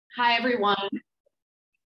Hi, everyone.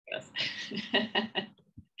 Yes.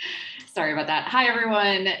 Sorry about that. Hi,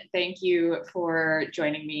 everyone. Thank you for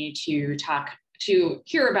joining me to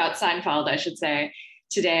hear about Seinfeld, I should say,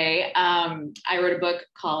 today. I wrote a book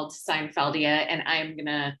called Seinfeldia, and I'm going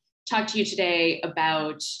to talk to you today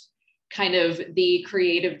about kind of the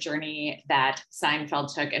creative journey that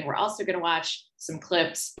Seinfeld took. And we're also going to watch some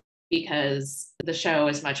clips because the show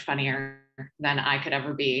is much funnier than I could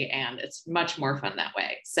ever be, and it's much more fun that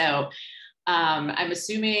way. So I'm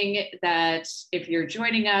assuming that if you're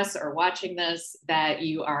joining us or watching this, that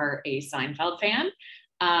you are a Seinfeld fan.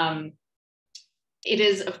 It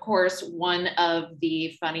is, of course, one of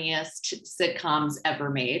the funniest sitcoms ever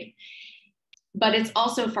made, but it's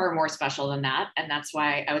also far more special than that. And that's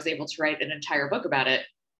why I was able to write an entire book about it.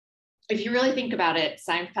 If you really think about it,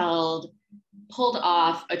 Seinfeld pulled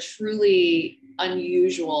off a truly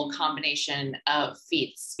unusual combination of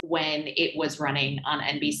feats when it was running on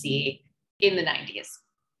NBC in the 90s.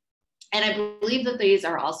 And I believe that these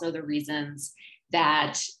are also the reasons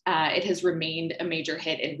that it has remained a major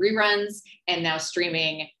hit in reruns and now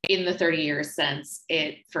streaming in the 30 years since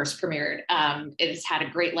it first premiered. It has had a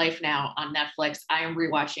great life now on Netflix. I am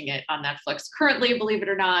rewatching it on Netflix currently, believe it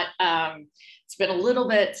or not. It's been a little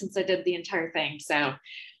bit since I did the entire thing. So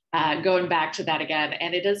going back to that again,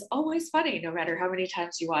 and it is always funny no matter how many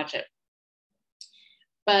times you watch it.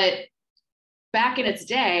 But back in its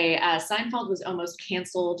day, Seinfeld was almost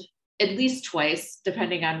canceled at least twice,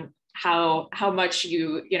 depending on how much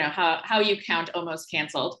how you count almost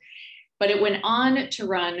canceled. But it went on to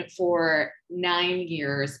run for 9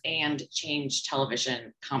 years and changed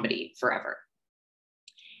television comedy forever.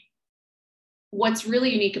 What's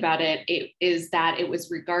really unique about it is that it was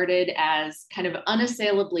regarded as kind of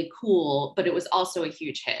unassailably cool, but it was also a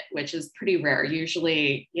huge hit, which is pretty rare.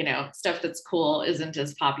 Usually, stuff that's cool isn't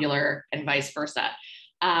as popular and vice versa.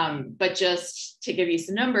 But just to give you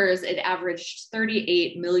some numbers, it averaged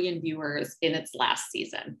 38 million viewers in its last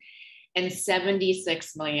season, and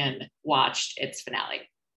 76 million watched its finale.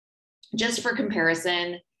 Just for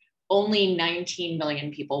comparison, only 19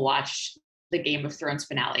 million people watched the Game of Thrones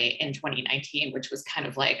finale in 2019, which was kind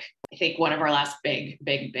of like, I think, one of our last big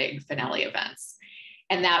finale events.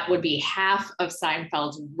 And that would be half of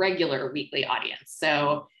Seinfeld's regular weekly audience.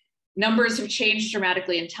 So numbers have changed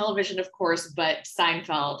dramatically in television, of course, but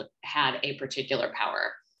Seinfeld had a particular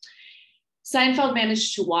power. Seinfeld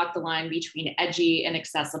managed to walk the line between edgy and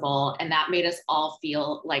accessible, and that made us all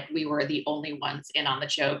feel like we were the only ones in on the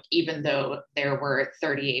joke, even though there were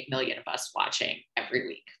 38 million of us watching every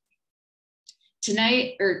week.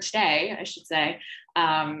 Today, I should say,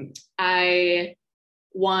 I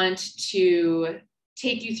want to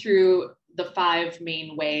take you through the 5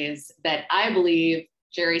 main ways that I believe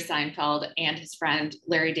Jerry Seinfeld and his friend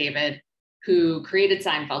Larry David, who created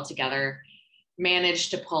Seinfeld together, managed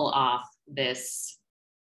to pull off this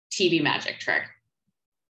TV magic trick.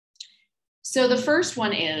 So the first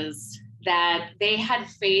one is that they had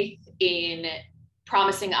faith in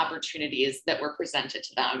promising opportunities that were presented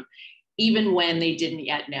to them, even when they didn't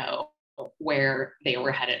yet know where they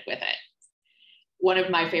were headed with it. One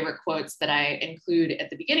of my favorite quotes that I include at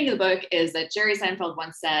the beginning of the book is that Jerry Seinfeld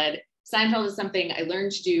once said, "Seinfeld is something I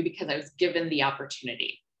learned to do because I was given the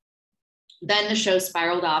opportunity." Then the show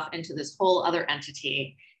spiraled off into this whole other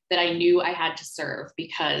entity that I knew I had to serve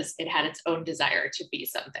because it had its own desire to be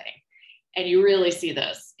something. And you really see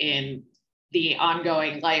this in the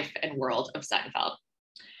ongoing life and world of Seinfeld.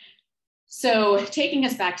 So taking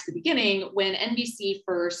us back to the beginning, when NBC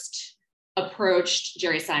first approached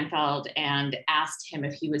Jerry Seinfeld and asked him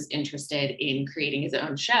if he was interested in creating his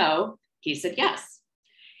own show, he said yes.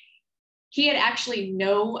 He had actually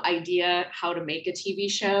no idea how to make a TV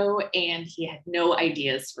show, and he had no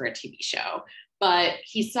ideas for a TV show, but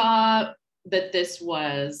he saw that this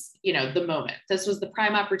was, the moment. This was the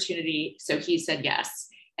prime opportunity, so he said yes.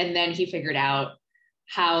 And then he figured out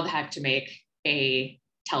how the heck to make a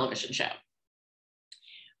television show.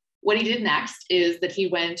 What he did next is that he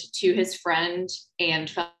went to his friend and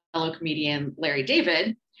fellow comedian Larry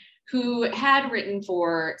David, who had written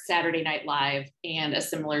for Saturday Night Live and a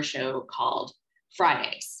similar show called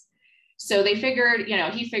Fridays. So they figured,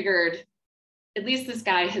 he figured, at least this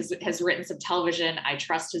guy has written some television. I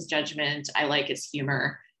trust his judgment. I like his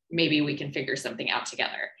humor. Maybe we can figure something out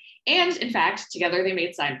together. And in fact, together they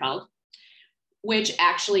made Seinfeld, which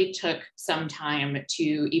actually took some time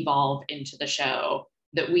to evolve into the show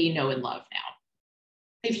that we know and love now.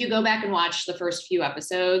 If you go back and watch the first few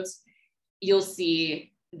episodes, you'll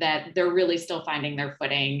see that they're really still finding their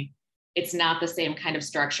footing. It's not the same kind of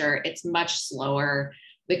structure. It's much slower.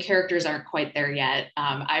 the characters aren't quite there yet.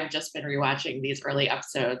 I've just been rewatching these early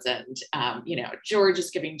episodes, and George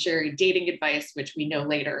is giving Jerry dating advice, which we know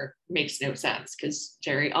later makes no sense because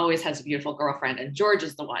Jerry always has a beautiful girlfriend and George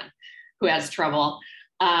is the one who has trouble.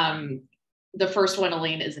 The first one,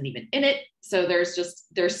 Elaine, isn't even in it. So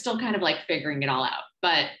they're still kind of like figuring it all out.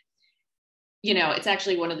 But it's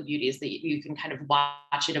actually one of the beauties that you can kind of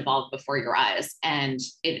watch it evolve before your eyes. And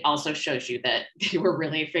it also shows you that they were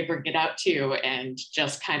really figuring it out too, and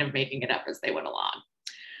just kind of making it up as they went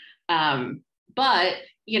along. But,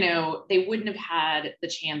 they wouldn't have had the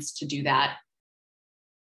chance to do that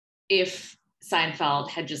if Seinfeld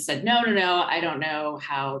had just said, no, I don't know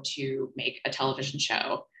how to make a television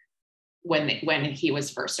show when he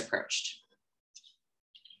was first approached.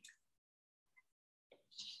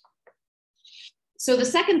 So the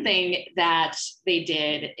second thing that they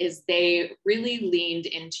did is they really leaned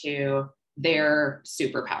into their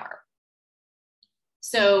superpower.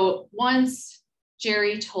 So once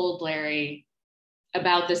Jerry told Larry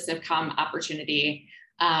about the sitcom opportunity,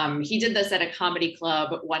 he did this at a comedy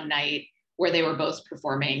club one night where they were both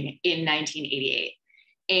performing in 1988.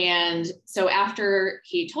 And so after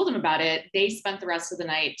he told him about it, they spent the rest of the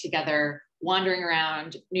night together wandering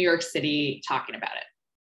around New York City talking about it.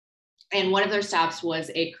 And one of their stops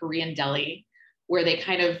was a Korean deli where they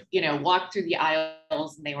kind of, walked through the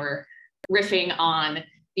aisles and they were riffing on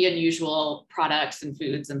the unusual products and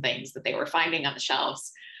foods and things that they were finding on the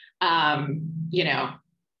shelves.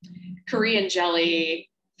 Korean jelly,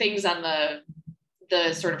 things on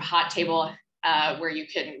the sort of hot table where you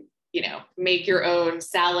can, make your own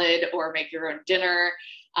salad or make your own dinner,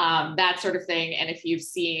 that sort of thing. And if you've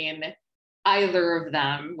seen either of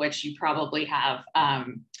them, which you probably have,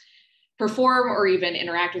 perform or even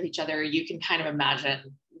interact with each other, you can kind of imagine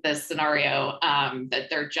this scenario,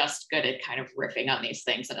 that they're just good at kind of riffing on these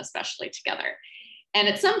things, and especially together. And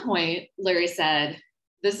at some point, Larry said,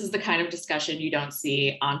 this is the kind of discussion you don't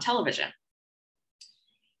see on television.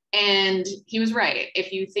 And he was right.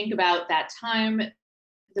 If you think about that time,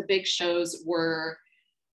 the big shows were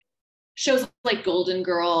shows like Golden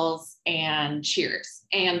Girls and Cheers.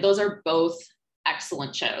 And those are both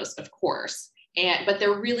excellent shows, of course. But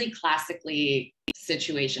they're really classically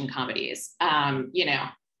situation comedies.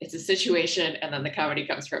 It's a situation and then the comedy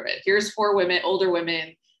comes from it. Here's four women, older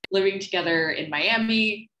women living together in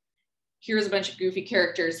Miami. Here's a bunch of goofy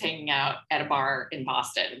characters hanging out at a bar in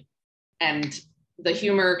Boston. And the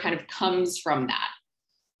humor kind of comes from that.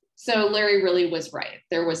 So Larry really was right.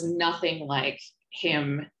 There was nothing like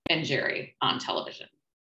him and Jerry on television.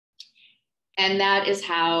 And that is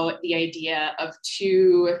how the idea of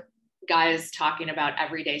two guys talking about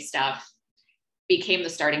everyday stuff became the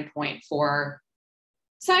starting point for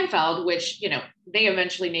Seinfeld, which, they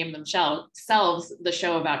eventually named themselves the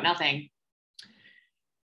show about nothing.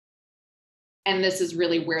 And this is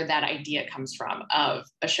really where that idea comes from, of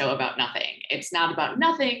a show about nothing. It's not about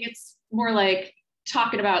nothing. It's more like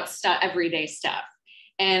talking about everyday stuff.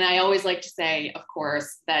 And I always like to say, of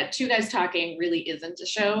course, that Two Guys Talking really isn't a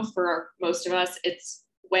show for most of us. It's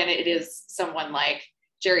when it is someone like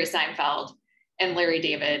Jerry Seinfeld and Larry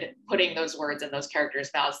David putting those words in those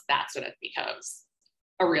characters' mouths, that's when it becomes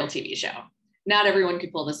a real TV show. Not everyone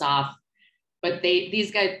could pull this off, but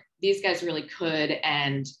these guys really could,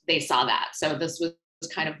 and they saw that. So this was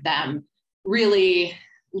kind of them really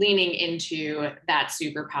leaning into that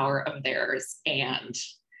superpower of theirs and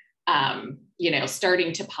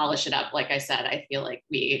starting to polish it up. Like I said, I feel like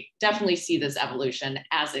we definitely see this evolution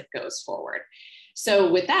as it goes forward.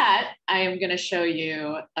 So with that, I am going to show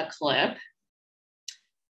you a clip.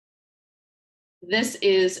 This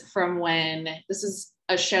is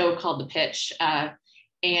a show called The Pitch.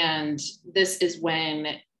 And this is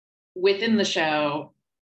when, within the show,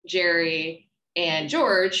 Jerry and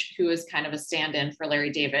George, who is kind of a stand-in for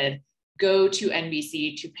Larry David, go to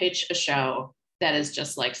NBC to pitch a show that is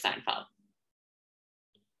just like Seinfeld.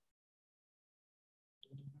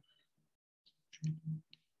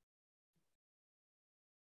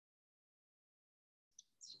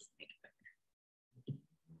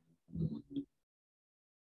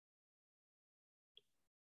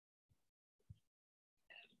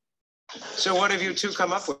 So what have you two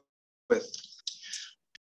come up with?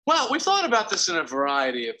 Well, we thought about this in a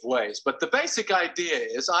variety of ways, but the basic idea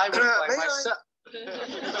is I would play myself.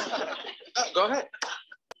 Go ahead.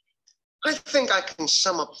 I think I can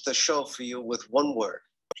sum up the show for you with one word.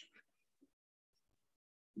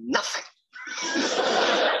 Nothing.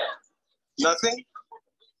 Nothing?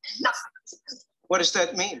 Nothing. What does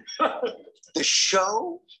that mean? The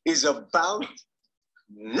show is about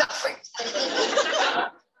nothing.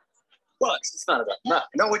 Well, it's not about nothing.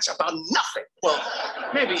 No, it's about nothing. Well,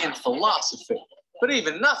 maybe in philosophy, but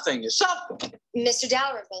even nothing is something. Mr.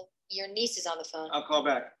 Dalrymple, your niece is on the phone. I'll call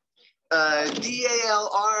back. Dalrimpel.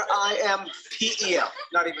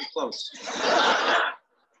 Not even close.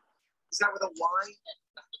 Is that with a Y?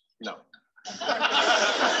 No.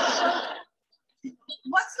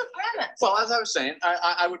 What's the premise? Well, as I was saying,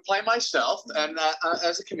 I would play myself and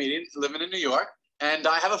as a comedian living in New York, and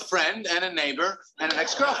I have a friend and a neighbor and an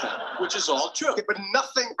ex-girlfriend, which is all true. Yeah, but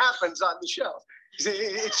nothing happens on the show.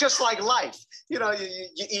 It's just like life. You know,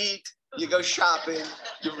 you eat, you go shopping,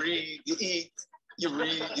 you read, you eat, you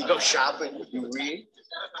read, you go shopping, you read.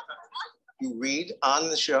 You read on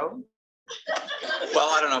the show? Well,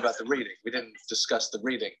 I don't know about the reading. We didn't discuss the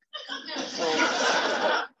reading.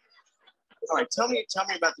 All right, tell me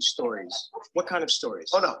about the stories. What kind of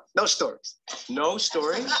stories? Oh, no stories. No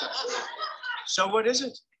stories? So what is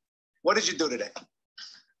it? What did you do today?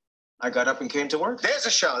 I got up and came to work. There's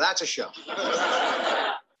a show. That's a show.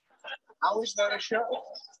 How is that a show?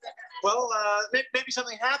 Well, maybe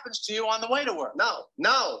something happens to you on the way to work. No,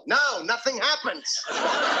 nothing happens.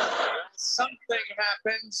 Something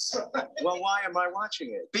happens. Well, why am I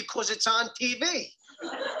watching it? Because it's on TV.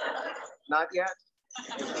 Not yet.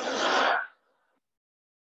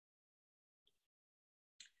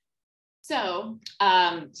 So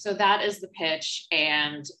that is the pitch,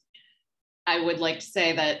 and I would like to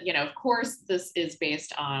say that, you know, of course, this is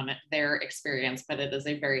based on their experience, but it is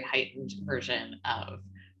a very heightened version of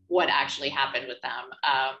what actually happened with them.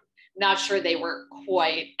 Not sure they were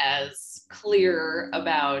quite as clear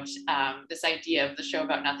about this idea of the show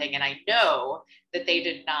about nothing, and I know that they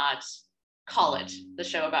did not call it the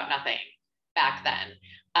show about nothing back then.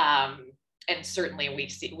 And certainly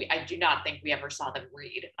I do not think we ever saw them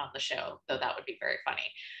read on the show, though that would be very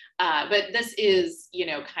funny. But this is, you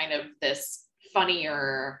know, kind of this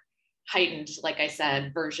funnier, heightened, like I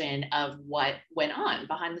said, version of what went on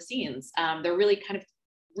behind the scenes. They're really kind of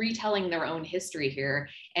retelling their own history here.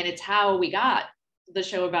 And it's how we got the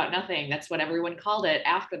show about nothing. That's what everyone called it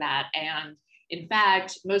after that. And in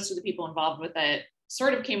fact, most of the people involved with it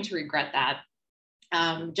sort of came to regret that,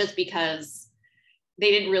 just because they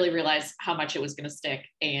didn't really realize how much it was going to stick.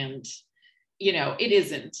 And, you know, it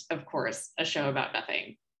isn't, of course, a show about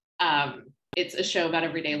nothing. It's a show about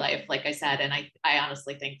everyday life, like I said. And I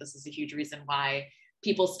honestly think this is a huge reason why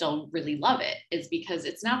people still really love it, is because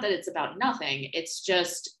it's not that it's about nothing. It's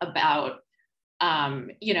just about,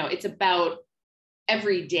 you know, it's about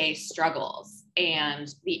everyday struggles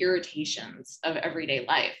and the irritations of everyday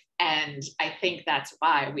life. And I think that's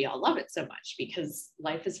why we all love it so much, because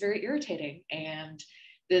life is very irritating, and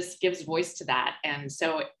this gives voice to that. And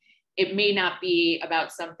so it may not be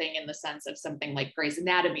about something in the sense of something like Grey's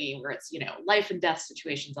Anatomy, where it's, you know, life and death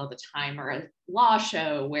situations all the time, or a law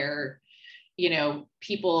show where, you know,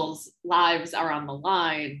 people's lives are on the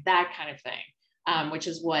line, that kind of thing, which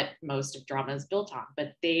is what most of drama is built on.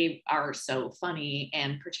 But they are so funny,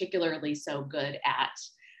 and particularly so good at,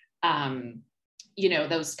 you know,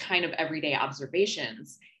 those kind of everyday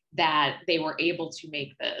observations, that they were able to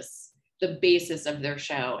make this the basis of their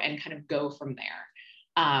show and kind of go from there.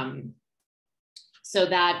 So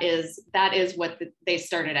that is what they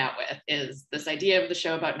started out with, is this idea of the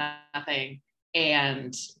show about nothing.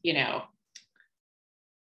 And, you know,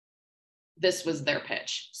 this was their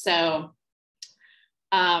pitch. So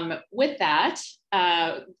with that,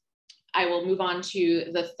 I will move on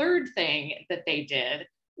to the third thing that they did,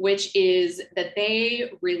 which is that they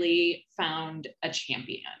really found a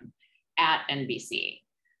champion at NBC.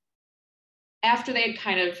 After they had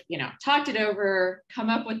kind of, you know, talked it over, come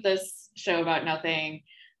up with this show about nothing,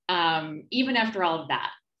 even after all of that,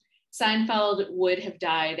 Seinfeld would have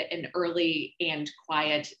died an early and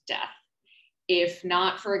quiet death, if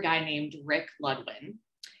not for a guy named Rick Ludwin,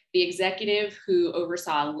 the executive who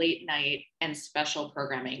oversaw late night and special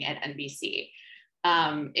programming at NBC.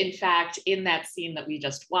 In fact, in that scene that we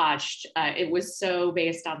just watched, it was so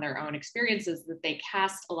based on their own experiences that they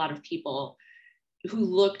cast a lot of people who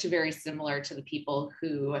looked very similar to the people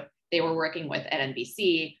who they were working with at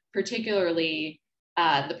NBC, particularly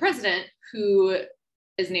the president, who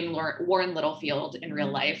is named Warren Littlefield in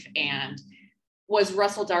real life, and was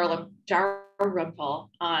Russell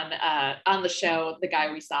Dalrymple on the show, the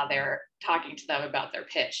guy we saw there talking to them about their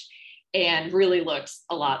pitch, and really looks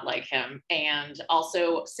a lot like him. And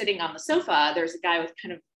also sitting on the sofa, there's a guy with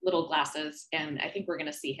kind of little glasses, and I think we're going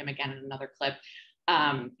to see him again in another clip.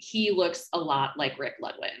 He looks a lot like Rick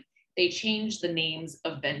Ludwin. They changed the names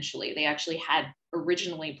eventually. They actually had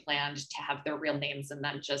originally planned to have their real names, and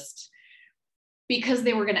then just because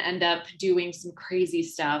they were going to end up doing some crazy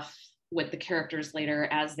stuff with the characters later,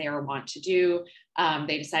 as they are wont to do.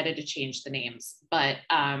 They decided to change the names, but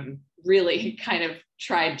really kind of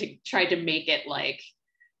tried to make it like,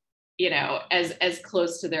 you know, as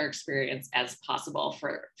close to their experience as possible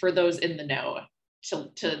for those in the know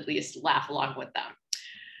to at least laugh along with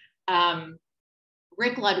them.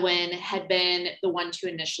 Rick Ludwin had been the one to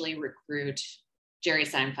initially recruit Jerry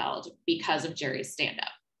Seinfeld because of Jerry's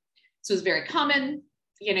stand-up. So it was very common,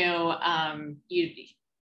 you know,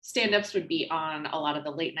 stand-ups would be on a lot of the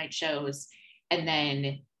late night shows, and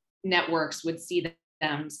then networks would see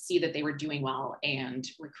that they were doing well and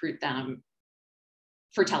recruit them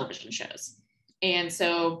for television shows. And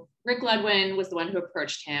so Rick Ludwin was the one who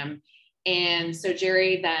approached him. And so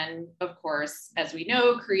Jerry then, of course, as we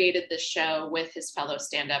know, created this show with his fellow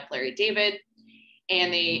stand-up Larry David,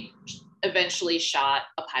 and they eventually shot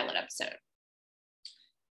a pilot episode.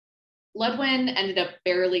 Ludwin ended up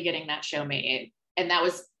barely getting that show made. And that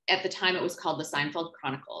was, at the time, it was called the Seinfeld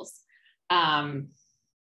Chronicles. And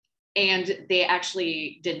they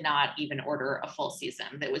actually did not even order a full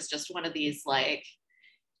season. It was just one of these like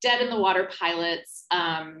dead in the water pilots.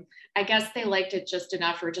 I guess they liked it just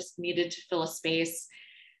enough, or just needed to fill a space,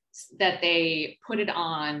 that they put it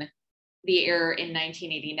on the air in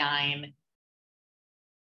 1989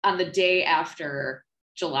 on the day after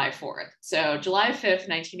July 4th. So July 5th,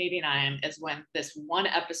 1989 is when this one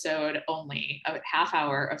episode only, a half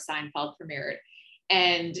hour of Seinfeld premiered.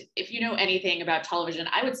 And if you know anything about television,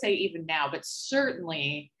 I would say even now, but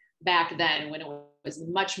certainly back then when it was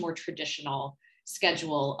much more traditional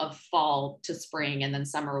schedule of fall to spring, and then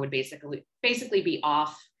summer would basically be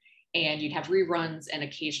off, and you'd have reruns and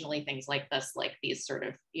occasionally things like this, like these sort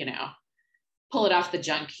of, you know, pull it off the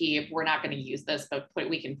junk heap. We're not going to use this, but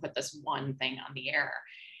we can put this one thing on the air.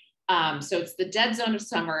 So it's the dead zone of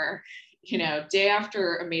summer, you know, day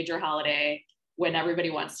after a major holiday when everybody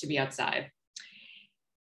wants to be outside.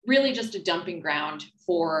 Really just a dumping ground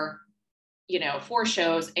for, you know, for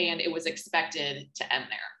shows, and it was expected to end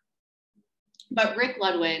there. But Rick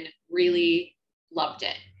Ludwin really loved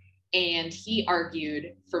it, and he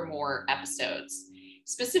argued for more episodes.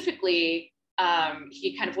 Specifically,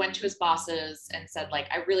 he kind of went to his bosses and said, like,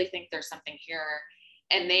 I really think there's something here.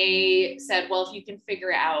 And they said, well, if you can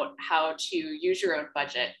figure out how to use your own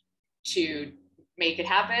budget to make it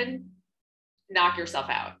happen, knock yourself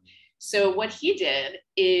out. So what he did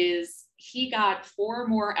is he got 4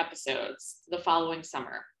 more episodes the following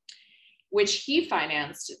summer, which he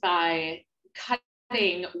financed by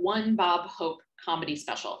cutting one Bob Hope comedy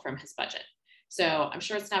special from his budget. So I'm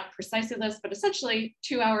sure it's not precisely this, but essentially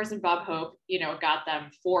 2 hours of Bob Hope, you know, got them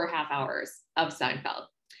 4 half hours of Seinfeld.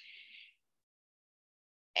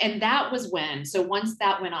 And that was when, so once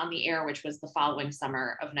that went on the air, which was the following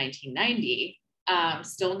summer of 1990,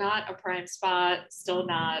 still not a prime spot, still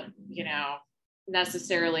not, you know,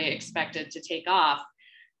 necessarily expected to take off.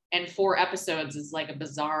 And 4 episodes is like a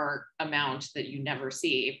bizarre amount that you never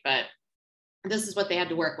see, but this is what they had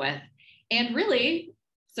to work with. And really,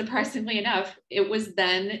 surprisingly enough, it was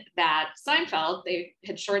then that Seinfeld, they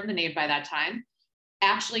had shortened the name by that time,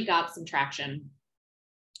 actually got some traction.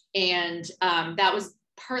 And that was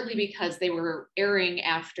partly because they were airing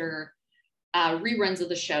after reruns of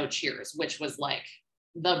the show Cheers, which was like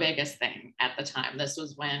the biggest thing at the time. This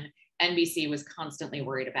was when NBC was constantly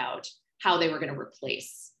worried about how they were going to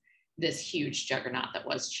replace this huge juggernaut that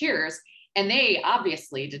was Cheers. And they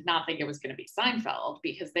obviously did not think it was going to be Seinfeld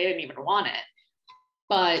because they didn't even want it.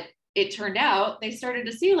 But it turned out they started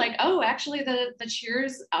to see like, oh, actually the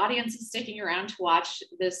Cheers audience is sticking around to watch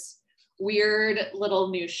this weird little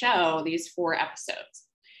new show, these 4 episodes.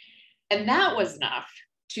 And that was enough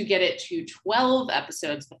to get it to 12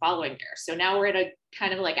 episodes the following year. So now we're at a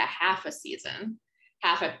kind of like a half a season,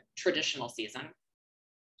 half a traditional season.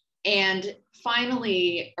 And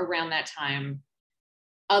finally, around that time,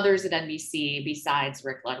 others at NBC besides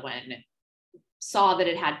Rick Ludwin saw that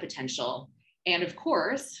it had potential. And of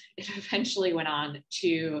course, it eventually went on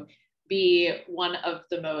to be one of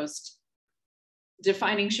the most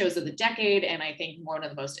defining shows of the decade, and I think one of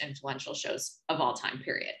the most influential shows of all time,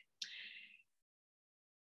 period.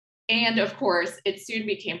 And of course, it soon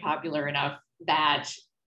became popular enough that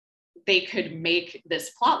they could make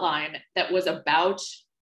this plot line that was about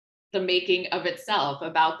the making of itself,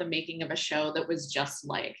 about the making of a show that was just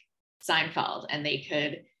like Seinfeld. And they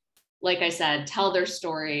could, like I said, tell their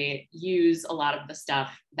story, use a lot of the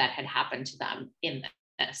stuff that had happened to them in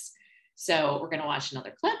this. So we're going to watch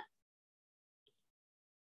another clip.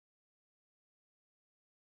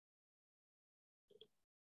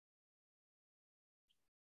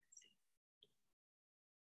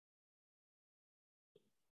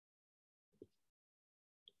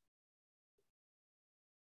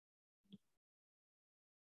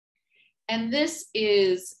 And this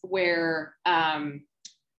is where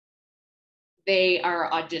they are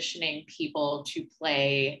auditioning people to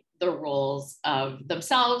play the roles of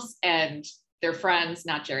themselves and their friends,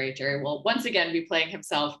 not Jerry. Jerry will once again be playing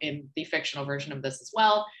himself in the fictional version of this as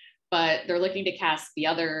well, but they're looking to cast the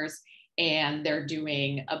others, and they're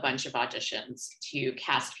doing a bunch of auditions to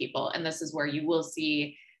cast people. And this is where you will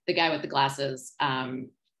see the guy with the glasses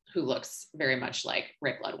who looks very much like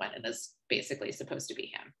Rick Ludwin and is basically supposed to be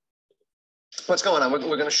him. What's going on? We're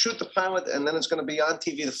going to shoot the pilot, and then it's going to be on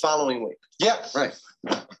TV the following week. Yeah, right.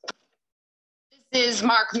 This is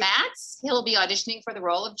Mark Matz. He'll be auditioning for the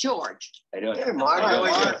role of George. Hey, Mark. How are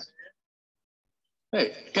you?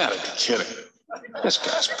 Hey, you gotta be kidding. This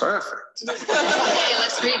guy's perfect. Okay,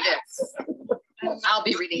 let's read this. I'll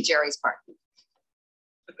be reading Jerry's part.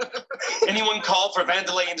 Anyone call for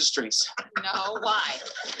Vandelay Industries? No, why?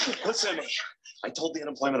 Listen to me. I told the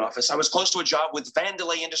unemployment office I was close to a job with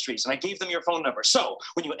Vandelay Industries, and I gave them your phone number. So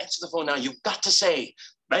when you answer the phone now, you've got to say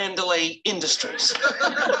Vandelay Industries.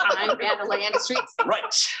 I'm Vandelay Industries. Right.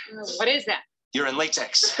 What is that? You're in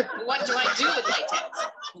latex. What do I do with latex?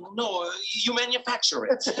 No, you manufacture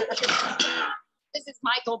it. This is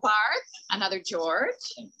Michael Barth, another George.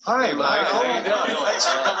 Hi, Mike. How are you doing? Thanks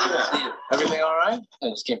for coming in. Everything all right? I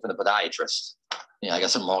just came from the podiatrist. Yeah, I got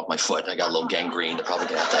something wrong with my foot. I got a little gangrene. They're probably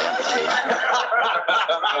gonna have to amputate.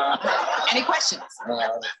 Any questions?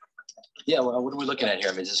 Yeah, well, what are we looking at here?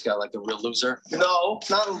 I mean, is this guy like a real loser? No,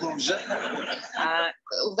 not a loser.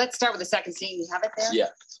 Let's start with the second scene. You have it there?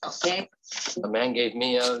 Yeah. Okay. A man gave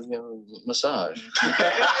me a massage.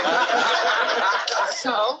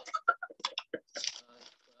 So?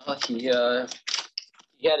 He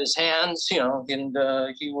had his hands, and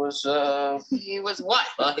he was. He was what?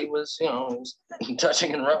 He was, he was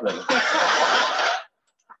touching and rubbing.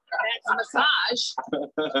 That's a massage.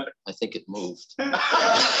 I think it moved. So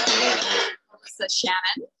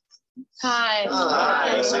Shannon. Hi.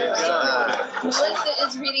 Hi. Melissa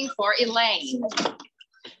is reading for Elaine.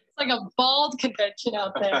 It's like a bald convention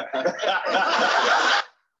out there.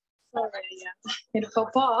 Sorry, in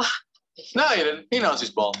football. No, he didn't. He knows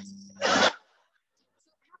he's bald. The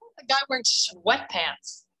guy wearing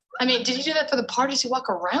sweatpants. I mean, did you do that for the parties? You walk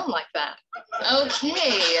around like that.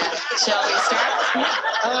 Okay, shall we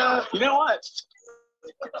start? You know what?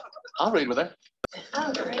 I'll read with her.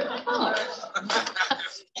 Oh, great. Oh.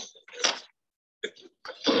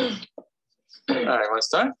 All right, want to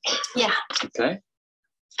start? Yeah. Okay.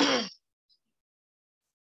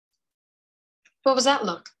 What was that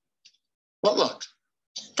look? What look?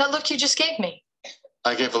 That look you just gave me.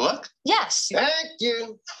 I gave a look? Yes. Thank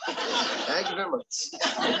you. Thank you very much.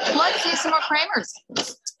 Let's see some more Kramers.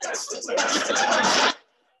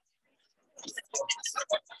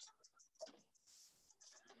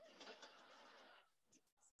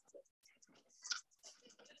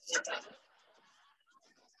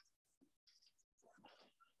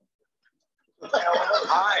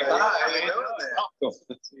 Hi. How you doing there? Cool.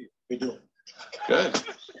 Let's see. We do. Good.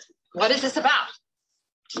 What is this about?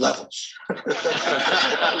 Levels.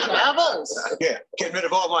 Levels. Yeah, getting rid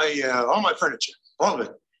of all my furniture, all of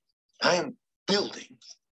it. I am building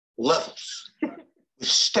levels with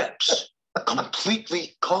steps,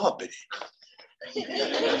 completely carpeted.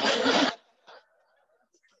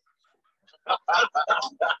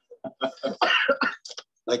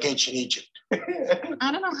 Like ancient Egypt. I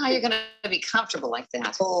don't know how you're going to be comfortable like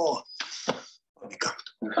that. Oh, I'll be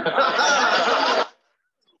comfortable.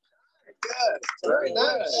 Good. Very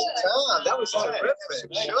nice. Tom, that was terrific.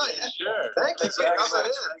 Sure. Yeah. Sure. Thank you for coming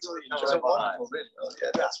in. It was a wonderful video.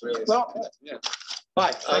 Yeah, that's really Yeah.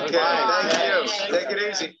 Bye. Okay, thank you. Take it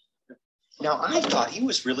easy. Now, I thought he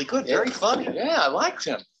was really good. Very funny. Yeah, I liked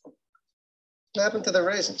him. What happened to the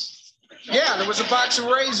raisins? Yeah, there was a box of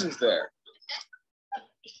raisins there.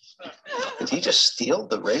 Did he just steal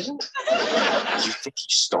the raisins? You think he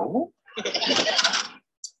stole?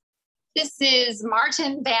 This is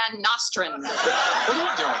Martin Van Nostrand. What are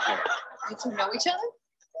you doing here? Did you know each other?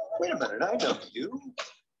 Wait a minute, I know you.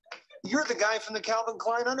 You're the guy from the Calvin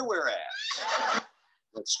Klein underwear ad.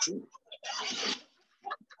 That's true.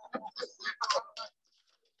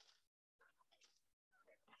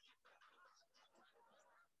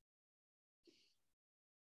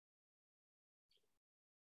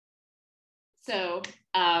 So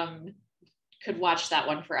could watch that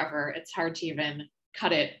one forever. It's hard to even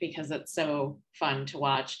cut it because it's so fun to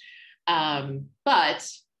watch. But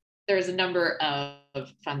there's a number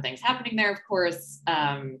of fun things happening there, of course.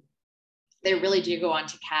 They really do go on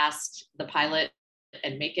to cast the pilot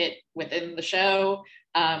and make it within the show,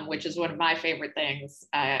 which is one of my favorite things.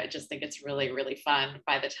 I just think it's really, really fun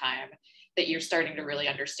by the time that you're starting to really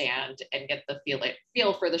understand and get the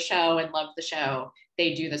feel for the show and love the show,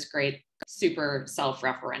 they do this great, super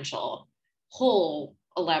self-referential, whole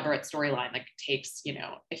elaborate storyline that takes, you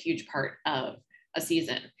know, a huge part of a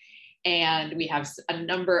season. And we have a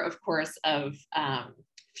number, of course, of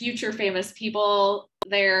future famous people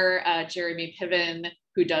there. Jeremy Piven,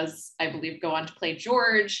 who does, I believe, go on to play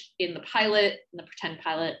George in the pilot, in the pretend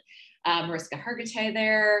pilot. Mariska Hargitay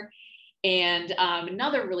there. And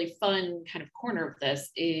another really fun kind of corner of this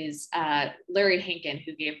is Larry Hankin,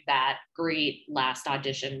 who gave that great last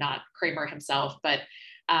audition, not Kramer himself, but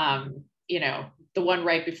you know, the one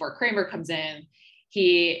right before Kramer comes in.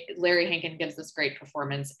 Larry Hankin gives this great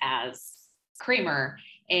performance as Kramer,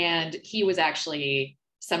 and he was actually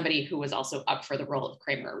somebody who was also up for the role of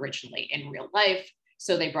Kramer originally in real life.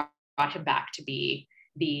 So they brought him back to be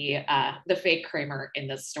the fake Kramer in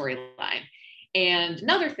this storyline. And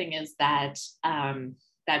another thing is that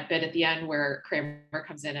that bit at the end where Kramer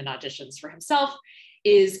comes in and auditions for himself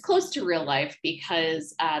is close to real life,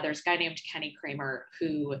 because there's a guy named Kenny Kramer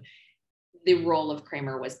who the role of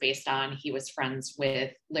Kramer was based on. He was friends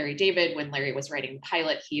with Larry David when Larry was writing the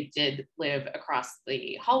pilot. He did live across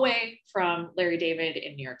the hallway from Larry David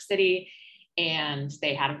in New York City, and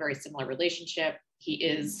they had a very similar relationship. He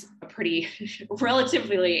is a pretty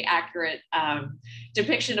relatively accurate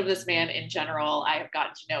depiction of this man in general. I have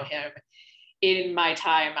gotten to know him in my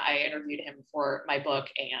time. I interviewed him for my book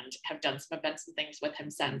and have done some events and things with him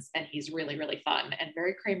since, and he's really, really fun and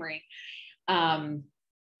very Kramery.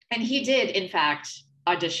 And he did, in fact,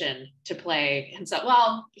 audition to play himself.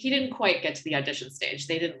 Well, he didn't quite get to the audition stage.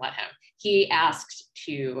 They didn't let him. He asked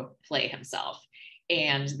to play himself,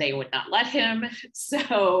 and they would not let him.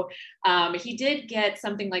 So he did get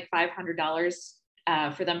something like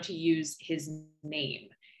 $500 for them to use his name,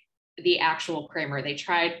 the actual Kramer. They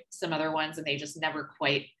tried some other ones and they just never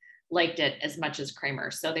quite liked it as much as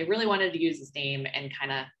Kramer. So they really wanted to use his name and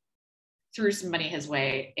kind of threw some money his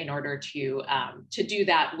way in order to do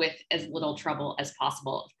that with as little trouble as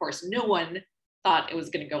possible. Of course, no one thought it was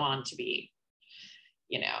going to go on to be,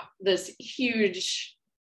 you know, this huge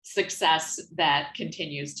success that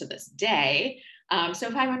continues to this day. So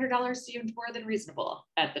 $500 seemed more than reasonable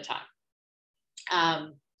at the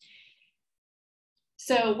time.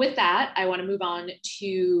 So with that, I want to move on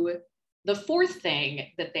to the fourth thing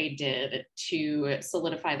that they did to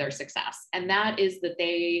solidify their success. And that is that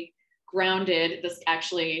they grounded, this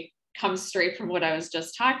actually comes straight from what I was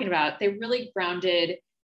just talking about, they really grounded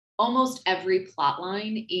almost every plot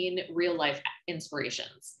line in real life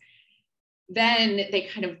inspirations. Then they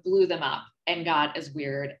kind of blew them up and got as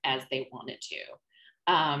weird as they wanted to.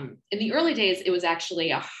 In the early days, it was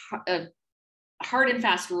actually a hard and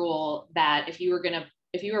fast rule that if you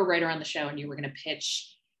were a writer on the show and you were going to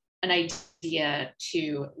pitch an idea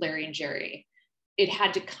to Larry and Jerry, it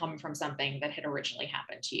had to come from something that had originally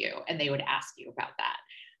happened to you, and they would ask you about that.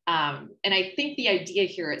 And I think the idea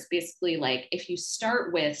here is basically like, if you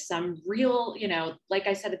start with some real, you know, like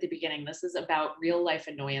I said at the beginning, this is about real life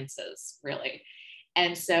annoyances, really.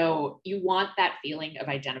 And so you want that feeling of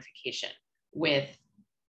identification with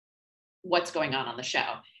what's going on the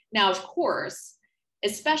show. Now, of course,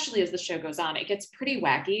 especially as the show goes on, it gets pretty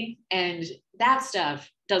wacky, and that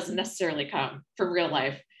stuff doesn't necessarily come from real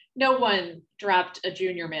life. No one dropped a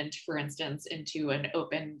junior mint, for instance, into an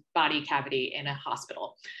open body cavity in a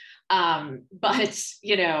hospital. But,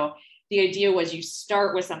 you know, the idea was you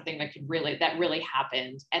start with something that really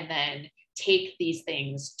happened, and then take these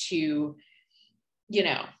things to, you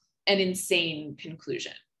know, an insane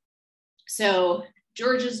conclusion. So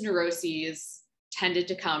George's neuroses tended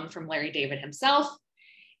to come from Larry David himself,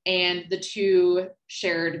 and the two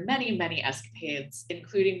shared many, many escapades,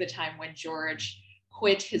 including the time when George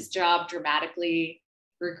quit his job dramatically,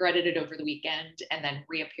 regretted it over the weekend, and then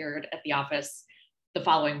reappeared at the office the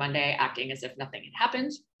following Monday, acting as if nothing had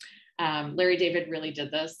happened. Larry David really did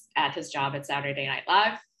this at his job at Saturday Night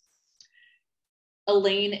Live.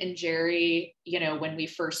 Elaine and Jerry, you know, when we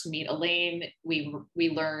first meet Elaine, we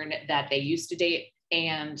learn that they used to date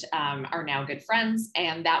and are now good friends.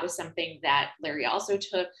 And that was something that Larry also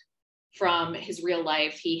took from his real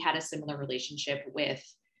life. He had a similar relationship with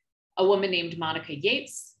a woman named Monica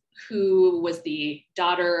Yates, who was the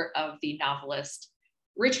daughter of the novelist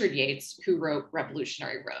Richard Yates, who wrote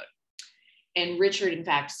Revolutionary Road. And Richard, in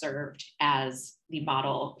fact, served as the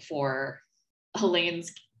model for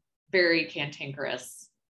Elaine's very cantankerous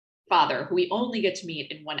father, who we only get to meet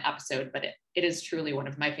in one episode, but it is truly one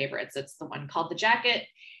of my favorites. It's the one called The Jacket.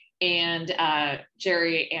 And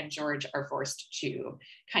Jerry and George are forced to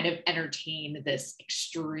kind of entertain this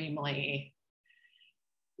extremely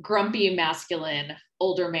grumpy, masculine,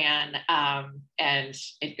 older man, and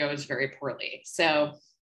it goes very poorly. So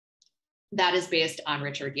that is based on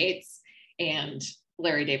Richard Yates and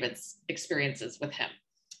Larry David's experiences with him.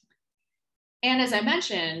 And as I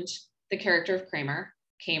mentioned, the character of Kramer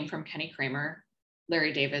came from Kenny Kramer,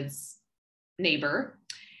 Larry David's neighbor.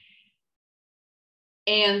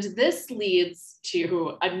 And this leads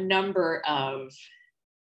to a number of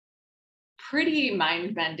pretty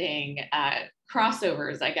mind-bending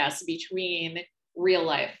crossovers, I guess, between real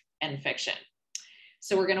life and fiction.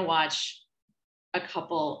 So we're going to watch a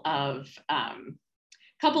couple of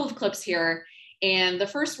clips here, and the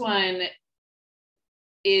first one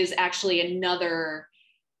is actually another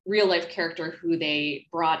real life character who they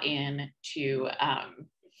brought in to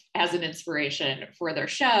as an inspiration for their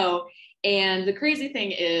show. And the crazy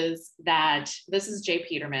thing is that this is Jay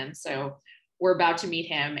Peterman, so we're about to meet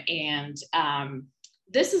him, and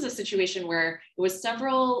this is a situation where it was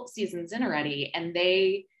several seasons in already, and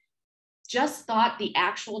they just thought the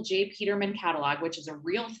actual Jay Peterman catalog, which is a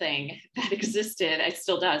real thing that existed, it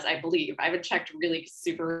still does, I believe. I haven't checked really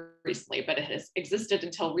super recently, but it has existed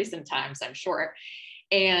until recent times, I'm sure,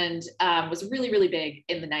 and was really, really big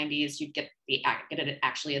in the 90s. You'd get it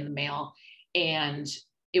actually in the mail, and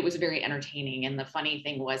it was very entertaining. And the funny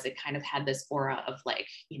thing was it kind of had this aura of like,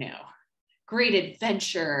 you know, great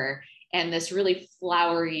adventure and this really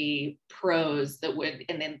flowery prose that would,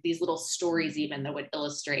 and then these little stories even that would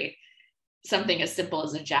illustrate something as simple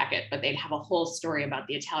as a jacket, but they'd have a whole story about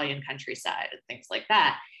the Italian countryside and things like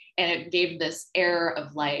that. And it gave this air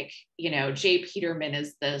of like, you know, Jay Peterman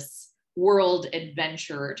is this world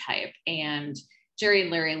adventurer type. And Jerry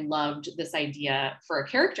and Larry loved this idea for a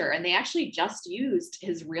character, and they actually just used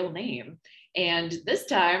his real name. And this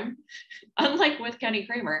time, unlike with Kenny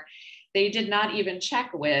Kramer, they did not even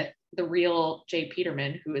check with the real Jay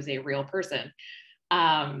Peterman, who is a real person.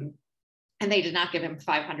 And they did not give him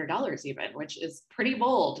 $500 even, which is pretty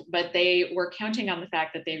bold, but they were counting on the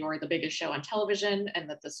fact that they were the biggest show on television and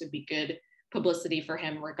that this would be good publicity for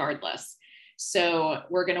him regardless. So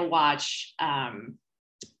we're gonna watch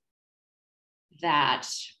that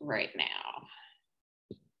right now.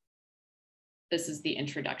 This is the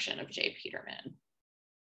introduction of Jay Peterman.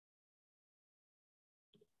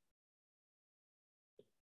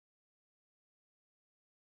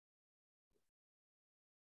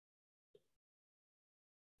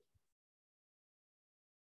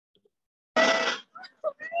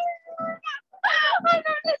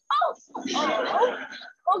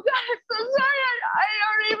 Oh God, I'm so sorry. I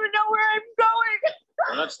don't even know where I'm going.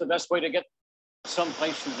 Well, that's the best way to get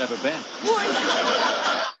someplace you've never been.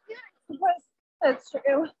 Yeah, that's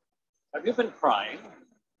true. Have you been crying?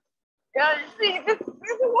 Yeah, see, this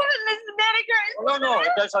woman, this manicure. Oh, no, it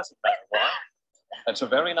doesn't matter why. That's a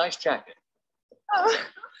very nice jacket. Oh,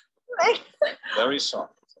 thanks. Very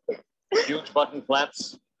soft. Huge button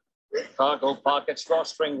flaps, cargo pockets,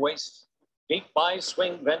 drawstring waist, deep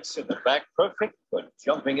bi-swing vents in the back, perfect for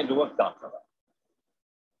jumping into a gondola.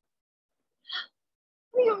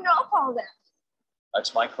 You know all that.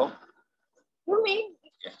 That's my coat? You mean?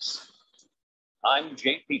 Yes. I'm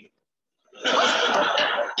Jay Peterman.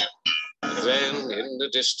 Then in the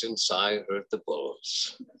distance, I heard the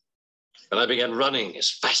bulls. And I began running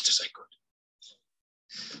as fast as I could.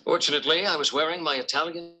 Fortunately, I was wearing my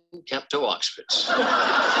Italian Capto Oxfords.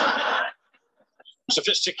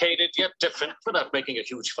 Sophisticated yet different without making a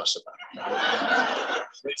huge fuss about it.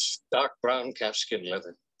 Rich, dark brown calfskin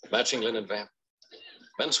leather, matching linen vamp.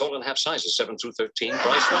 Men's whole and half sizes, 7 through 13,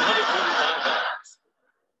 price $145.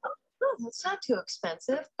 Oh, that's not too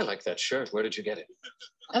expensive. I like that shirt. Where did you get it?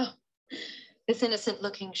 Oh, this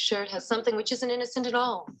innocent-looking shirt has something which isn't innocent at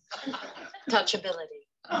all. Touchability.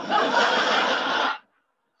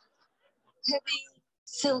 Heavy,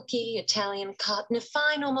 silky Italian cotton, a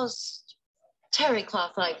fine, almost terry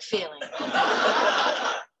cloth-like feeling.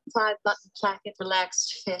 5-button placket,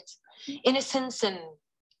 relaxed fit, innocence and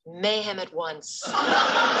mayhem at once.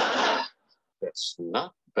 That's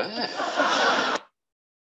not bad.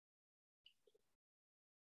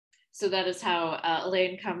 So that is how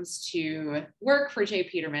Elaine comes to work for Jay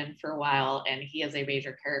Peterman for a while, and he is a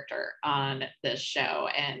major character on this show.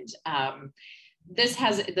 And this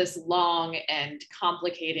has this long and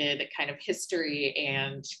complicated kind of history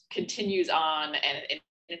and continues on, and it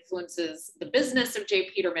influences the business of Jay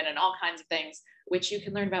Peterman and all kinds of things, which you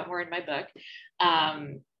can learn about more in my book.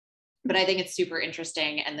 But I think it's super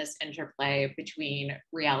interesting, and this interplay between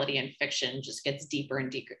reality and fiction just gets deeper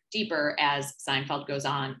and deeper as Seinfeld goes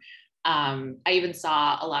on. I even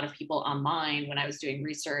saw a lot of people online when I was doing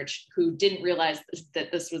research who didn't realize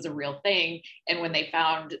that this was a real thing. And when they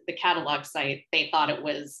found the catalog site, they thought it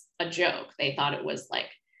was a joke. They thought it was like,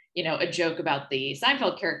 you know, a joke about the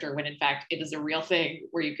Seinfeld character, when in fact it is a real thing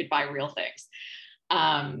where you could buy real things.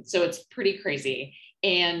 So it's pretty crazy.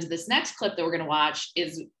 And this next clip that we're going to watch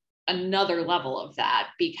is another level of that,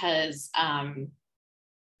 because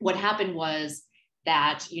what happened was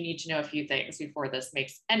that you need to know a few things before this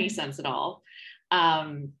makes any sense at all.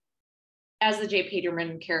 As the J.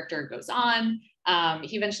 Peterman character goes on,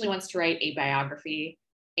 he eventually wants to write a biography.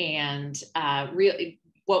 And really,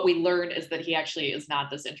 what we learn is that he actually is not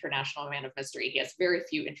this international man of mystery. He has very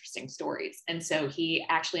few interesting stories. And so he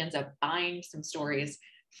actually ends up buying some stories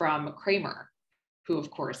from Kramer, who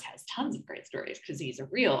of course has tons of great stories because he's a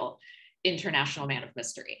real international man of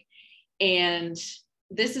mystery. And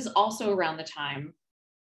this is also around the time,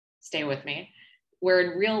 stay with me, where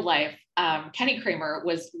in real life, Kenny Kramer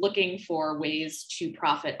was looking for ways to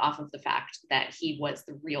profit off of the fact that he was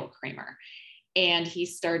the real Kramer. And he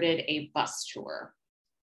started a bus tour.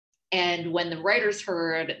 And when the writers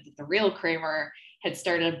heard that the real Kramer had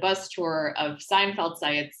started a bus tour of Seinfeld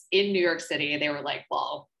sites in New York City, they were like,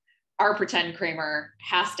 well, our pretend Kramer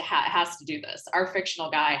has to do this. Our fictional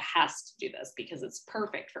guy has to do this because it's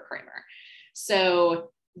perfect for Kramer.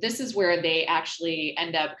 So this is where they actually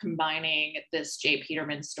end up combining this J.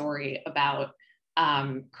 Peterman story about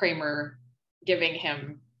Kramer giving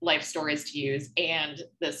him life stories to use and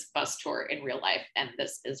this bus tour in real life. And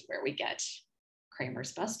this is where we get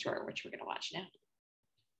Kramer's bus tour, which we're going to watch now.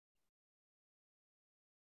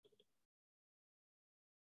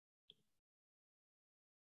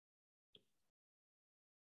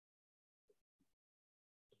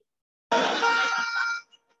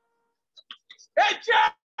 Hey,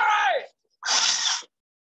 Jerry!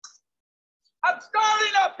 I'm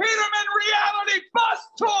starting a Peterman reality bus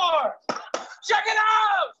tour! Check it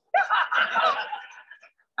out!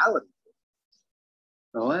 Reality?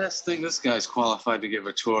 The last thing this guy's qualified to give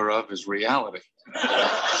a tour of is reality.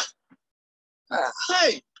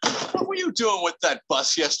 Hey, what were you doing with that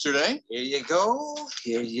bus yesterday? Here you go.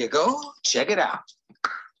 Here you go. Check it out.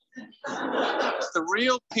 It's the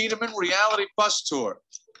real Peterman reality bus tour.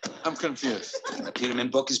 I'm confused. The Peterman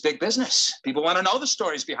book is big business. People want to know the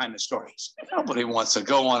stories behind the stories. Nobody wants to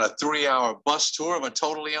go on a 3-hour bus tour of a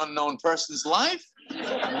totally unknown person's life.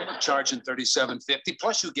 You're charging $37.50,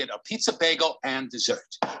 plus you get a pizza, bagel, and dessert.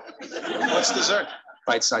 What's dessert?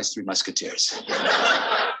 Bite-sized Three Musketeers.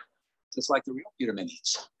 Just like the real Peterman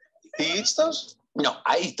eats. He eats those? No,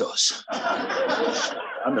 I eat those.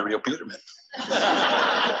 I'm the real Peterman. Wait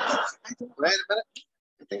a minute.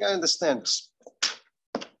 I think I understand this.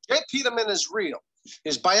 J. Peterman is real.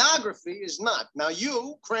 His biography is not. Now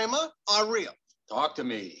you, Kramer, are real. Talk to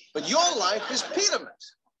me. But your life is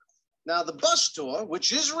Peterman's. Now the bus tour,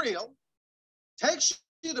 which is real, takes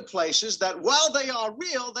you to places that while they are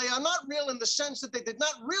real, they are not real in the sense that they did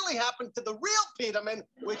not really happen to the real Peterman,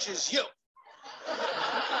 which is you.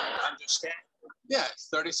 Understand? Yeah, it's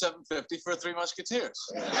 $37.50 for Three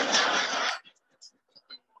Musketeers.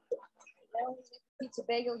 Pizza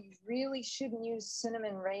bagel, you really shouldn't use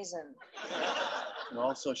cinnamon raisin. You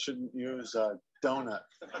also shouldn't use a donut.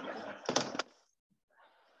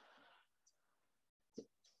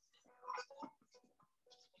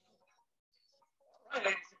 All right,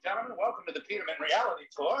 ladies and gentlemen, welcome to the Peterman reality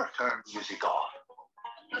tour. Turn music off.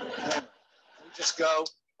 We just go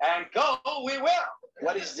and go, we will.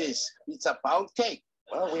 What is this? Pizza pound cake.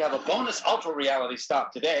 Well, we have a bonus ultra reality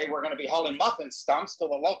stop today. We're going to be hauling muffin stumps to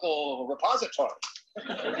the local repository.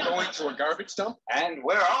 We're going to a garbage dump? And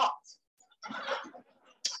we're off.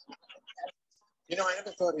 You know, I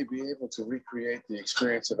never thought he'd be able to recreate the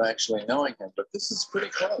experience of actually knowing him, but this is pretty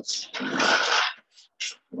close.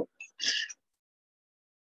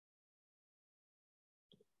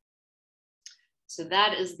 So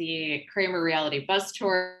that is the Kramer reality bus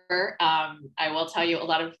tour. I will tell you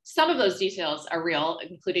some of those details are real,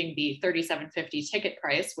 including the $37.50 ticket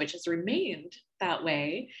price, which has remained that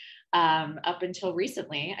way up until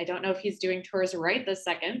recently. I don't know if he's doing tours right this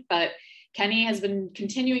second, but Kenny has been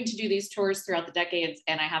continuing to do these tours throughout the decades.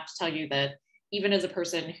 And I have to tell you that even as a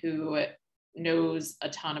person who knows a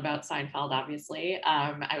ton about Seinfeld, obviously,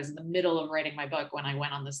 I was in the middle of writing my book when I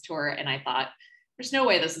went on this tour, and I thought, there's no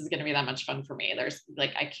way this is going to be that much fun for me.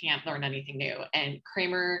 I can't learn anything new. And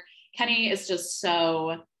Kenny is just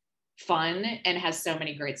so fun and has so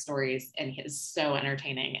many great stories and is so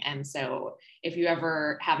entertaining. And so if you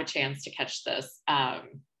ever have a chance to catch this,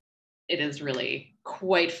 it is really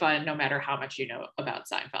quite fun, no matter how much you know about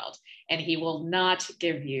Seinfeld. And he will not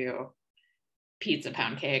give you pizza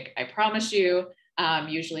pound cake, I promise you.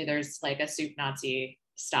 Usually there's like a soup Nazi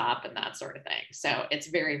stop and that sort of thing. So it's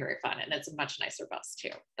very, very fun. And it's a much nicer bus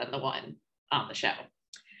too than the one on the show.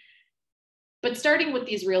 But starting with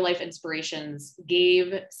these real life inspirations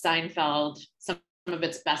gave Seinfeld some of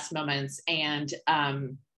its best moments and,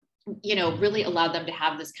 you know, really allowed them to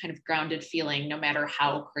have this kind of grounded feeling, no matter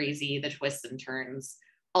how crazy the twists and turns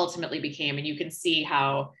ultimately became. And you can see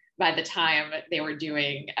how by the time they were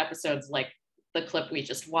doing episodes like the clip we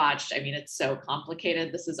just watched, I mean, it's so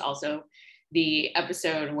complicated. This is also the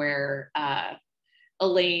episode where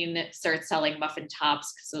Elaine starts selling muffin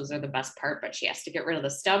tops because those are the best part, but she has to get rid of the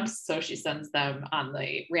stumps. So she sends them on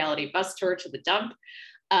the reality bus tour to the dump.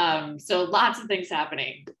 So lots of things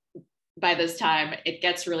happening. By this time, it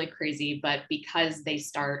gets really crazy, but because they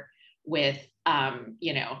start with,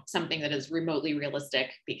 you know, something that is remotely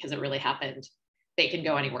realistic because it really happened, they can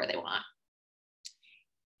go anywhere they want.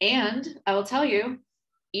 And I will tell you,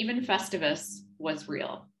 even Festivus was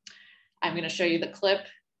real. I'm going to show you the clip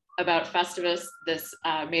about Festivus, this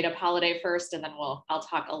made-up holiday first, and then I'll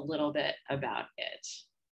talk a little bit about it.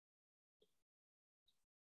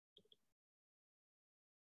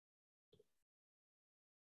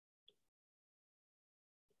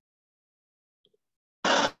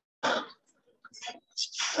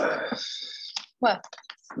 What?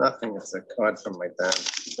 Nothing. It's a card from my dad.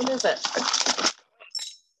 What is it?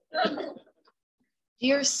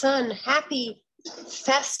 Dear son, happy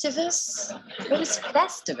Festivus? What is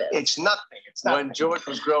Festivus? It's nothing. It's nothing. When George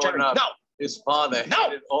was growing Jerry, up, no. his father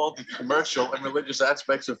hated all the commercial and religious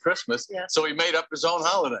aspects of Christmas, so he made up his own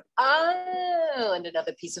holiday. Oh, and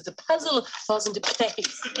another piece of the puzzle falls into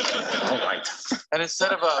place. All right. And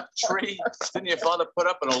instead of a tree, didn't your father put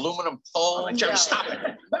up an aluminum pole? Jerry, stop it.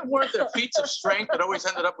 Weren't there feats of strength that always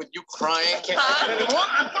ended up with you crying? I can't take it anymore.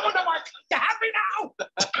 I'm going to work. You happy now?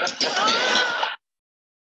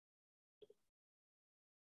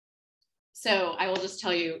 So I will just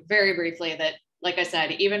tell you very briefly that, like I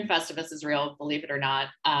said, even Festivus is real, believe it or not.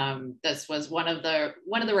 This was one of the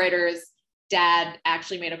writers' dad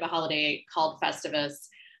actually made up a holiday called Festivus.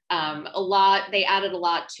 They added a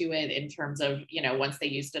lot to it in terms of, you know, once they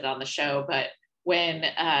used it on the show. But when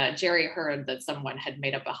Jerry heard that someone had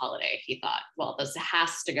made up a holiday, he thought, well, this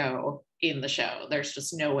has to go in the show. There's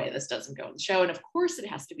just no way this doesn't go in the show. And of course it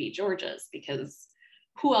has to be George's, because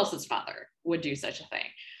who else's father would do such a thing?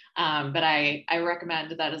 But I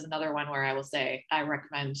recommend, that is another one where I will say, I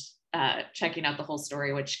recommend checking out the whole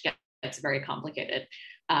story, which gets very complicated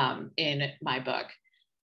in my book.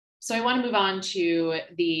 So I want to move on to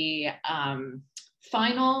the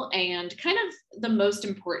final and kind of the most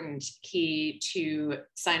important key to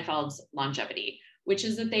Seinfeld's longevity, which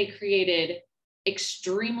is that they created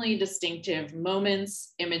extremely distinctive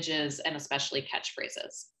moments, images, and especially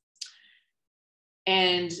catchphrases.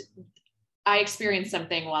 And I experienced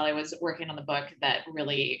something while I was working on the book that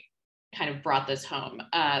really kind of brought this home.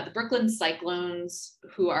 The Brooklyn Cyclones,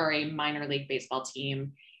 who are a minor league baseball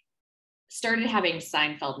team, started having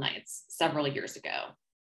Seinfeld nights several years ago.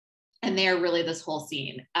 And they are really this whole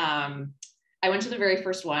scene. I went to the very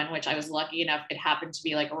first one, which I was lucky enough, it happened to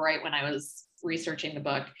be like right when I was researching the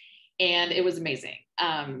book, and it was amazing.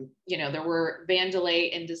 You know, there were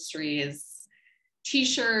Vandalay Industries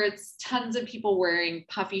t-shirts, tons of people wearing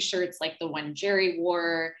puffy shirts like the one Jerry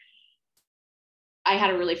wore. I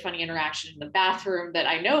had a really funny interaction in the bathroom that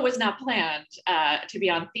I know was not planned to be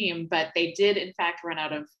on theme, but they did in fact run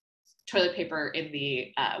out of toilet paper in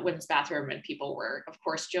the women's bathroom, and people were, of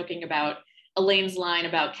course, joking about Elaine's line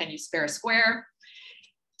about, can you spare a square?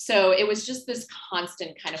 So it was just this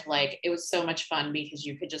constant kind of like, it was so much fun because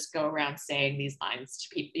you could just go around saying these lines to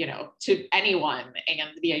people, you know, to anyone. And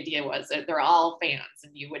the idea was that they're all fans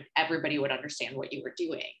and everybody would understand what you were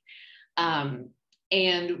doing.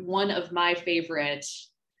 And one of my favorite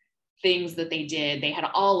things that they did, they had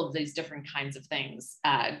all of these different kinds of things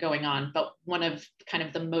going on, but one of kind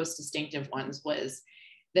of the most distinctive ones was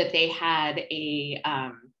that they had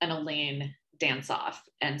an Elaine dance-off.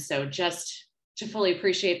 And so just to fully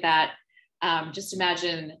appreciate that, just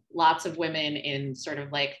imagine lots of women in sort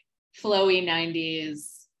of like flowy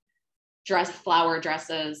 90s flower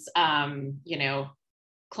dresses, you know,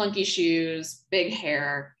 clunky shoes, big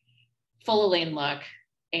hair, full Elaine look,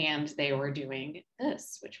 and they were doing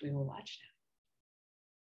this, which we will watch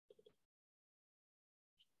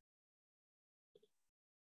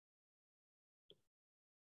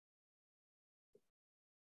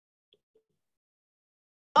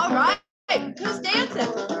All right. Who's dancing?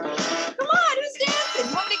 Come on, who's dancing?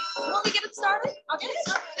 You want me to get it started? I'll get it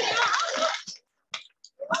started.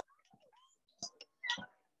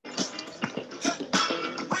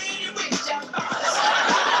 When you reach out,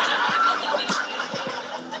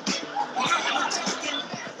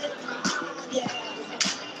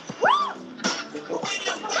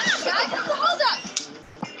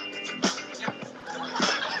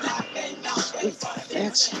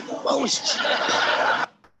 dance. Moses.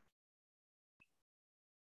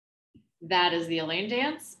 That is the Elaine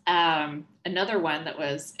dance. Another one that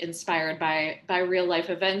was inspired by real life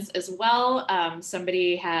events as well.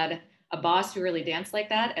 Somebody had a boss who really danced like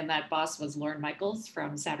that, and that boss was Lorne Michaels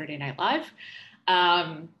from Saturday Night Live.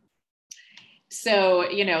 So,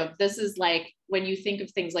 you know, this is like, when you think of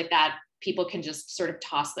things like that, people can just sort of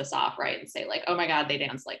toss this off, right? And say like, oh my God, they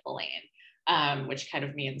dance like Elaine, which kind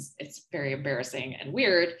of means it's very embarrassing and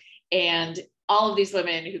weird. And all of these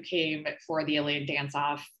women who came for the Elaine dance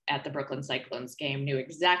off at the Brooklyn Cyclones game knew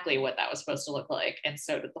exactly what that was supposed to look like. And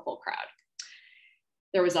so did the whole crowd.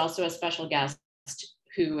 There was also a special guest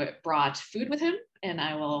who brought food with him. And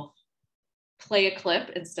I will play a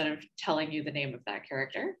clip instead of telling you the name of that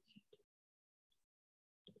character.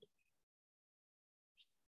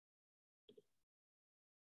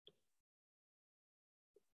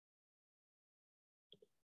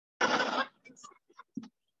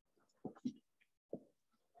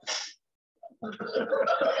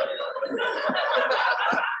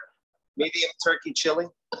 Medium turkey chili.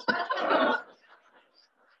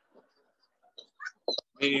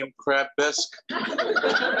 Medium crab bisque.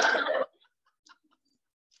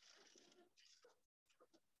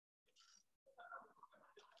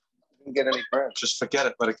 Didn't get any bread. Just forget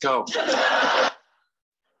it, let it go. Excuse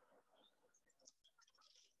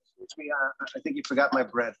me, I think you forgot my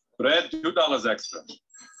bread. Bread, $2 extra.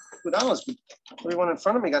 $2, but everyone in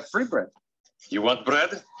front of me got free bread. You want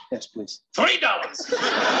bread? Yes, please. $3.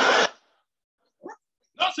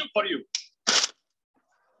 No soup for you.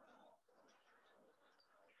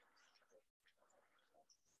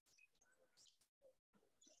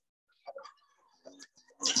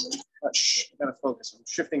 Shh, I gotta focus. I'm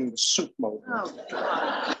shifting the soup mode. Oh,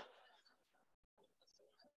 God.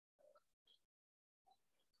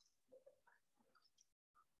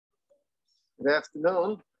 Good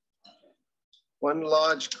afternoon. One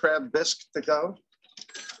large crab bisque to go.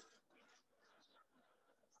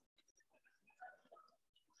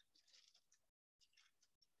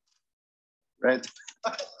 Red.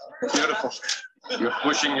 Beautiful. You're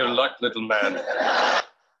pushing your luck, little man.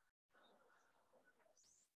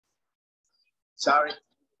 Sorry.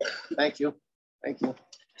 Thank you. Thank you.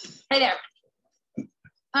 Hey there.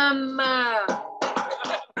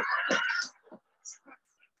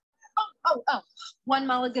 Oh, one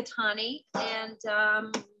mulligatawny and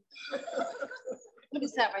what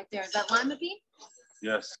is that right there? Is that lima bean?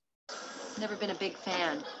 Yes. Never been a big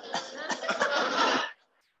fan.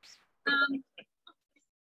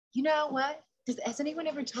 You know what? Has anyone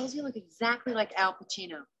ever told you look exactly like Al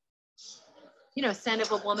Pacino? You know, Scent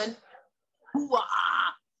of a Woman.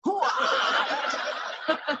 Hoo-ah!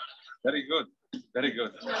 Hoo-ah! Very good. Very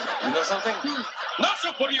good. You know something? No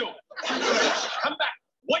soup for you. Come back.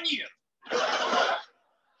 1 year.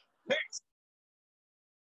 Next.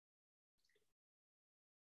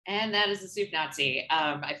 And that is the Soup Nazi.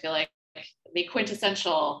 I feel like the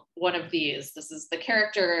quintessential one of these. This is the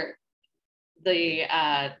character, the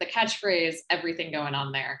catchphrase, everything going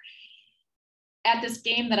on there. At this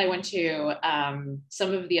game that I went to,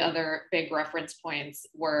 some of the other big reference points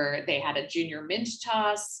were they had a junior mint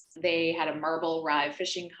toss, they had a marble rye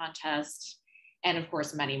fishing contest, and of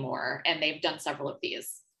course many more. And they've done several of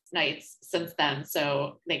these nights since then.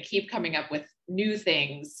 So they keep coming up with new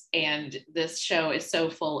things. And this show is so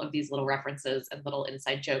full of these little references and little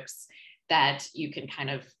inside jokes that you can kind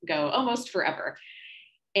of go almost forever.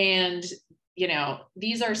 And you know,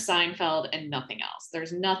 these are Seinfeld and nothing else.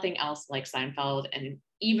 There's nothing else like Seinfeld. And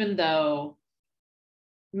even though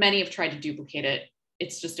many have tried to duplicate it,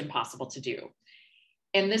 it's just impossible to do.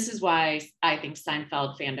 And this is why I think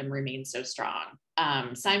Seinfeld fandom remains so strong.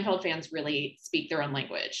 Seinfeld fans really speak their own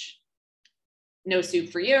language. No soup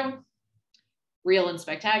for you, real and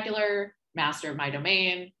spectacular, master of my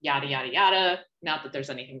domain, yada, yada, yada. Not that there's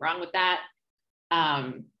anything wrong with that.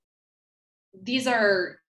 These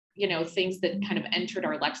are, you know, things that kind of entered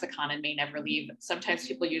our lexicon and may never leave. Sometimes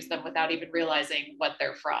people use them without even realizing what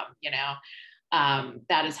they're from, you know.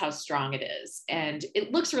 That is how strong it is. And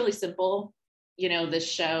it looks really simple, you know, this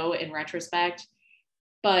show in retrospect,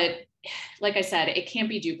 but like I said, it can't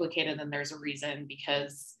be duplicated, and there's a reason,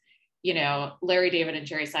 because, you know, Larry David and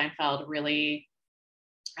Jerry Seinfeld really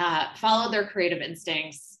followed their creative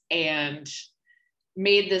instincts and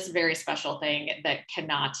made this very special thing that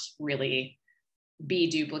cannot really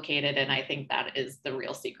be duplicated. And I think that is the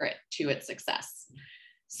real secret to its success.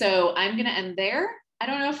 So I'm going to end there. I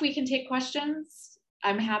don't know if we can take questions.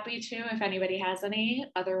 I'm happy to if anybody has any.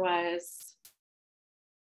 Otherwise,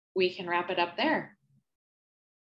 we can wrap it up there.